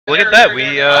Look at that.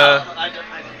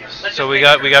 So we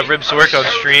got RiBB Zork on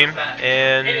stream,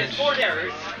 and did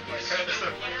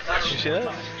you see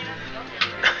that?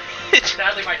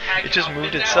 It just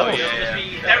moved itself.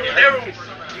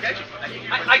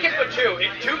 I can put two.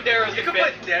 If two Derus, you can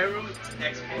put Deru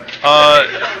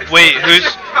wait,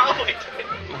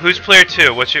 who's player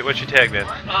 2? What's your tag, man?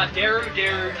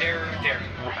 DeruDeruDeru.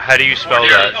 How do you spell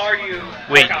that?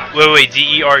 Wait,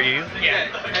 DERU? Yeah.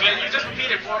 I mean, you just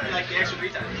repeat it for me like the extra 3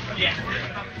 times. Yeah.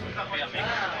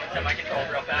 Set my control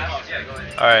real fast. Yeah, go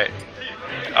ahead.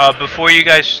 Alright. Before you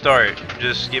guys start,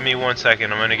 just give me 1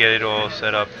 second. I'm gonna get it all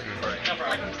set up.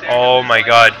 Oh my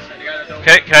god.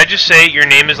 Can I just say your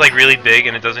name is like really big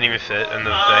and it doesn't even fit in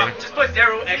the thing? Just put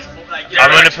Deru X4. Like,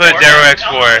 I'm gonna put Deru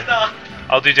X4.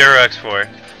 I'll do Deru X4.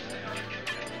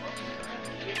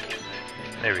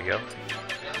 There we go.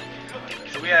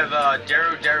 So we have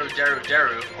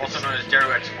DeruDeruDeruDeru, also known as Deru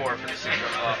X4 for the sake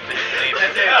of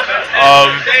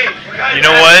name. You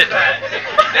know what?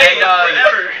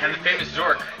 And the famous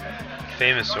Zork.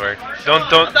 Famous Zork.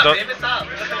 Don't.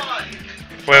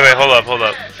 Wait, hold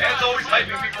up. Man's always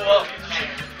hyping people up.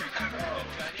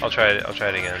 I'll try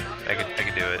it again. I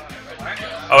could do it.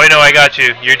 Oh wait, no, I got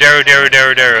you. You're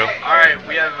DeruDeruDeruDeru. Alright,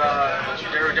 we have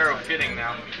DeruDeru fitting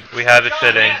now. We have it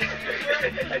fitting.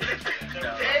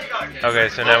 Okay,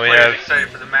 so now we have. Excited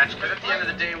for the match, but at the end of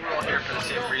the day, we're all here for the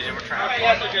same reason. We're trying to.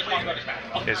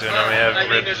 Okay, so now we have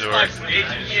RiBB Zork.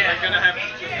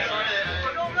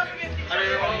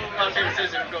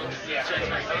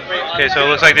 Okay, so it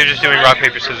looks like they're just doing rock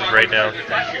paper scissors right now.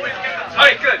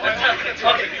 Alright, good. Let's have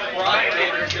rock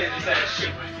paper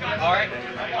scissors. Alright,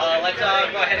 let's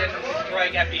go ahead and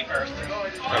strike FB first.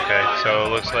 Okay, so it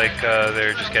looks like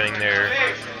they're just getting their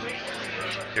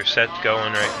set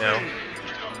going right now.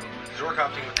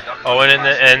 Oh, and in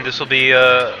the end, this will be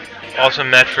awesome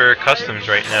match for customs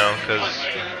right now, because.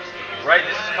 Right,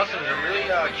 this is customs. I'm really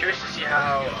curious to see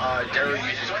how Deru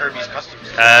uses Kirby's customs.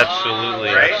 Absolutely,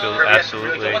 right?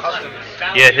 absolutely. Really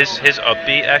cool Yeah, his up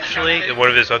B actually, one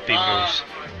of his up B moves.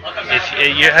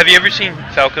 Have you ever seen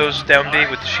Falco's down B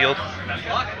with the shield?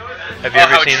 Have you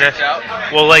ever seen that?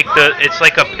 Well, like it's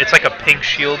like a pink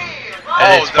shield.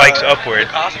 And it spikes upward.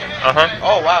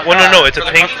 Oh wow. Well, no, it's a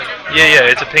pink. Yeah,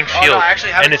 it's a pink shield,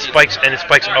 and it spikes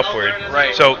upward.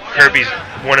 Right. So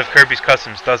one of Kirby's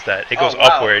customs does that. It goes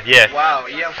upward. Yeah. Wow.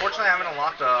 Yeah. Unfortunately, I haven't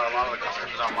unlocked a lot of the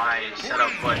customs on my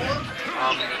setup, but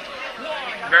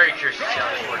very curious to see how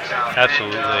this works out.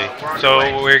 Absolutely.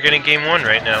 So we're getting game 1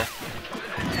 right now.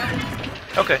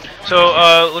 Okay, so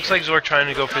looks like Zork trying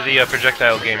to go for the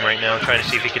projectile game right now, trying to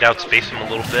see if he could outspace him a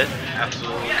little bit.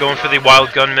 Absolutely. Going for the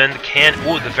wild gunman, the can.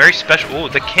 Ooh, the very special. Ooh,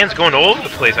 the can's going all over the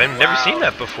place. I've never seen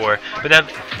that before. But now,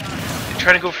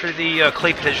 trying to go for the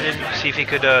clay pigeon, see if he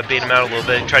could bait him out a little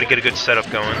bit, try to get a good setup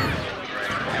going.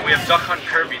 And we have Duck Hunt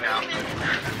Kirby now.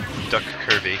 Duck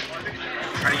Kirby.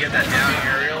 Trying to get that down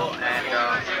aerial, and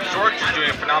Zork is doing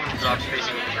a phenomenal job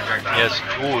spacing the projectile. Yes,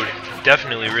 ooh,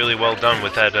 definitely really well done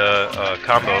with that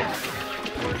combo.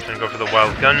 Gonna go for the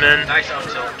wild gunman. Nice up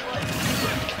tilt.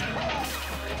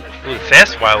 Ooh,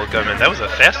 fast wild gunman. That was a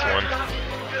fast one.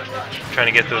 Trying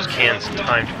to get those cans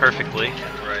timed perfectly.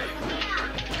 Right.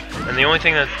 And the only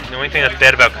thing that's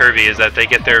bad about Kirby is that they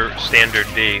get their standard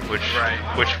B, which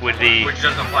would be. Which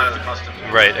doesn't apply to the custom.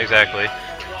 Right, exactly.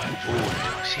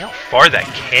 Ooh, see how far that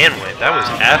can went? That was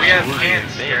absolutely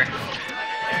insane. Here.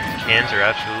 Cans are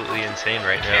absolutely insane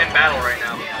right now. Can battle right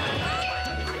now.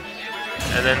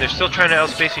 And then they're still trying to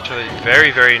outspace each other. Very,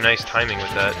 very nice timing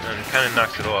with that, and it kind of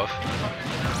knocks it off.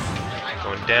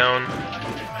 Going down.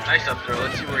 Nice up throw.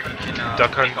 Let's see where he can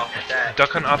Duck Hunt. take off with that.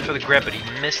 Duck Hunt off for the grab, but he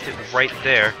missed it right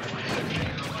there.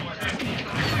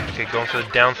 Okay, going for the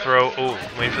down throw. Oh,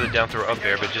 waiting for the down throw up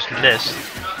there, but just missed.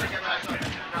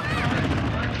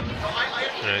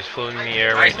 He's floating in the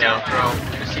air right now. Nice down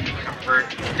throw. Let's see if he can convert.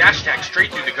 Dash attack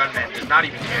straight through the gunman. Does not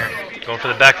even care. Going for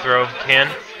the back throw.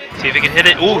 Can. See if he can hit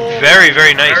it. Ooh, very,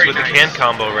 very nice with the can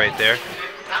combo right there.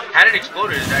 Had it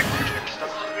exploded, is that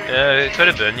stuff? It could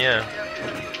have been, yeah.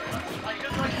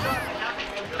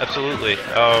 Absolutely.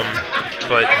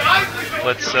 But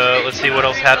let's see what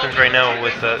else happens right now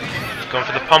with going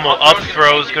for the pummel. Up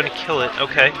throw is going to kill it.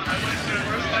 Okay.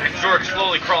 And Zork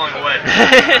slowly crawling away.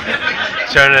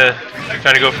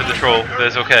 Trying to go for the troll, but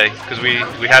it's okay because we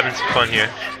having some fun here.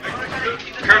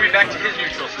 Kirby back to his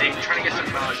neutral state, trying to get some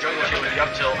juggling here with the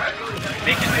up tilt,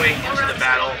 make his way into the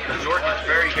battle. Zork is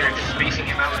very good at just spacing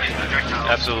him out with his projectiles.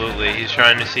 Absolutely, he's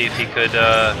trying to see if he could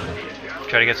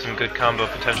try to get some good combo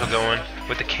potential going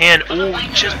with the can. Ooh,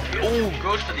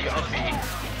 Goes for the up B.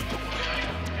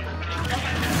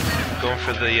 Going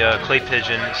for the clay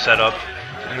pigeon setup.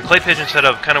 And the clay pigeon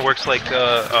setup kind of works like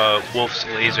Wolf's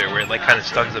laser, where it like kind of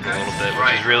stuns him a little bit,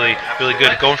 which is really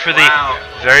good. Going for the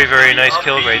very nice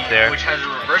kill right there. Which has a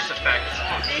reverse effect.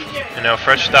 And now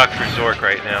fresh stock for Zork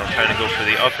right now, trying to go for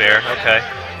the up air. Okay,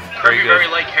 very good.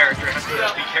 Very light character, has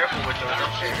to be careful with those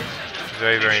up airs.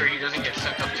 Very. Make sure he doesn't get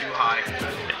sent up too high.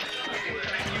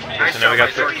 Okay, Nice so now we got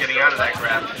Zork getting out of that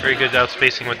grab. very good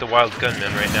outspacing with the wild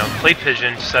gunman right now. Clay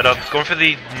pigeon set up, going for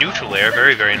the neutral air.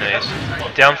 Very nice.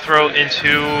 Down throw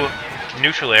into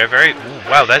neutral air. Ooh,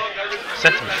 wow, that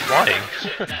sent him flying.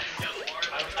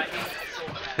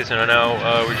 Okay, so now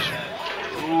we're just.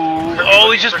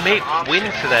 Ooh, he's just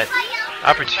waiting for that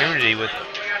opportunity with.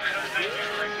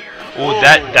 Ooh,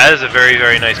 that is a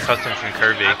very nice custom from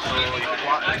Kirby. Absolutely.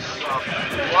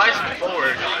 Flies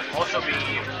forward, also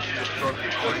being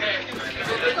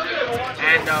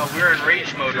and we're in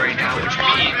rage mode right now, which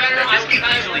means that this can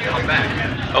easily come back.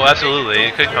 Oh, absolutely,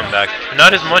 it could come back.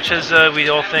 Not as much as we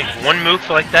all think. One move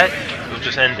like that will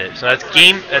just end it. So that's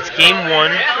game 1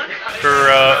 for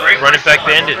Running Back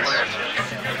Bandits.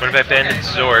 Running Back Bandits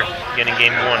Zork getting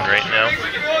game 1 right now.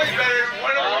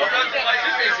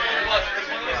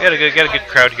 Got a good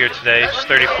crowd here today. Just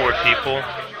 34 people.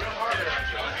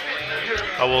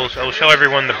 I will show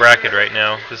everyone the bracket right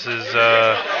now. This is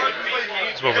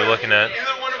what we're looking at.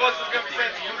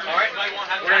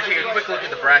 We're gonna take a quick look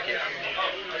at the bracket.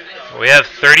 We have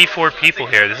 34 people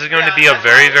here. This is going to be a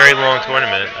very long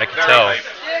tournament. I can tell.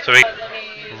 So we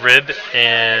RiBB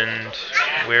and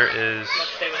where is?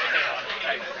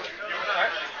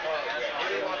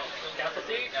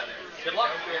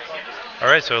 All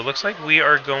right. So it looks like we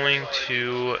are going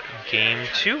to game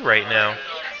 2 right now.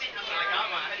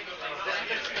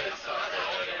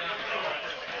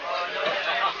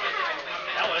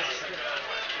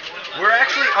 We're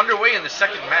actually underway in the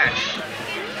second match.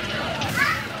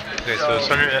 Okay, so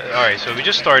alright, so we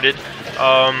just started.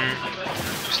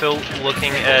 Still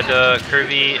looking at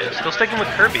Kirby, still sticking with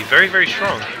Kirby, very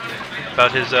strong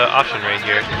about his option right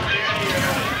here.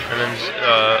 And then,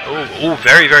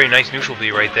 very nice neutral B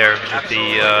right there with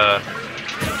the,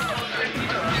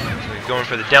 going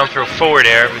for the down throw forward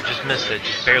air, we just missed it,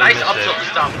 just barely missed it. Nice up tilt to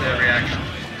stop that reaction.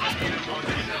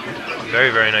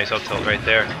 Very nice up tilt right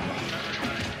there.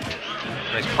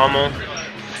 Nice pummel,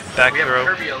 back throw.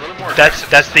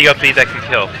 That's the up B that can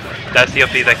kill. That's the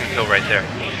up B that can kill right there.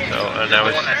 So now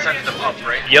it's the one that sends them up,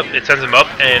 right? Yep, it sends them up,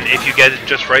 and if you get it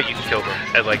just right, you can kill them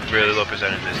at like really low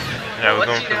percentages. Now we're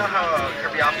going for. Let's see how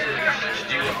Kirby opted to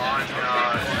do on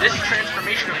this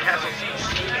transformation of Castle Siege,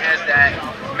 seeing as that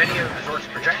many of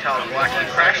Zork's projectiles will actually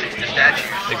crash into statues.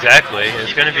 Exactly,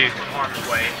 it's going to be on the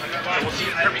way. So we'll see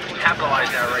if Kirby can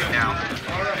capitalize that right now.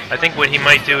 I think what he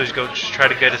might do is go just try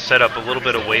to get a setup a little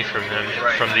bit away from him,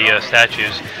 from the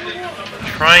statues.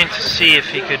 Trying to see if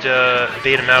he could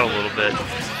bait him out a little bit.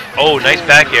 Oh, nice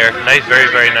back air. Nice,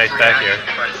 very nice back air.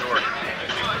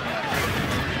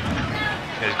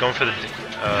 He's going for the,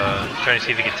 trying to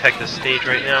see if he can tech the stage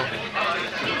right now.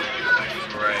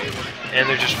 Right. And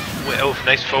they're just,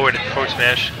 nice forward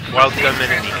smash. Wild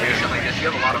gunman in the air. You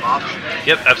have a lot of options.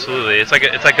 Yep, absolutely. It's like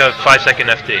a 5-second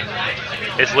FD.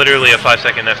 It's literally a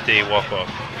 5-second FD walk-off,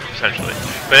 essentially.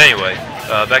 But anyway,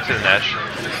 back to the Nash.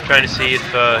 Trying to see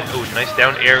if, nice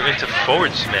down air into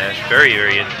forward smash. Very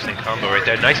interesting combo right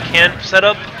there. Nice can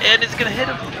setup, and it's going to hit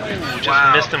him. Ooh,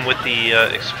 just missed him with the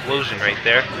explosion right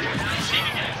there.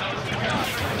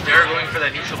 They're going for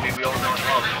that neutral beat we all know and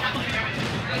love.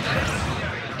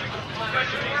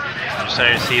 I'm just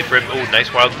trying to see if RiBB,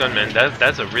 nice wild gunman.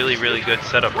 That's a really good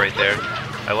setup right there.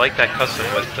 I like that custom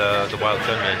with the wild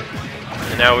gunman.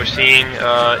 And now we're seeing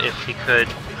if he could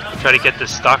try to get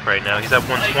this stock right now. He's at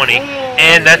 120,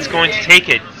 and that's going to take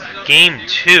it. Game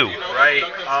 2. Right.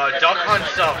 Duck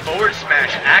Hunt's forward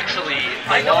smash, actually,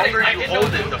 the longer you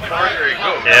hold it, the farther it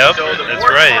goes. Yep, so that's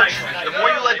right. The more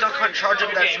you let Duck Hunt charge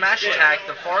up that smash attack,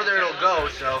 the farther it'll go,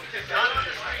 so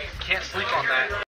can't sleep on that.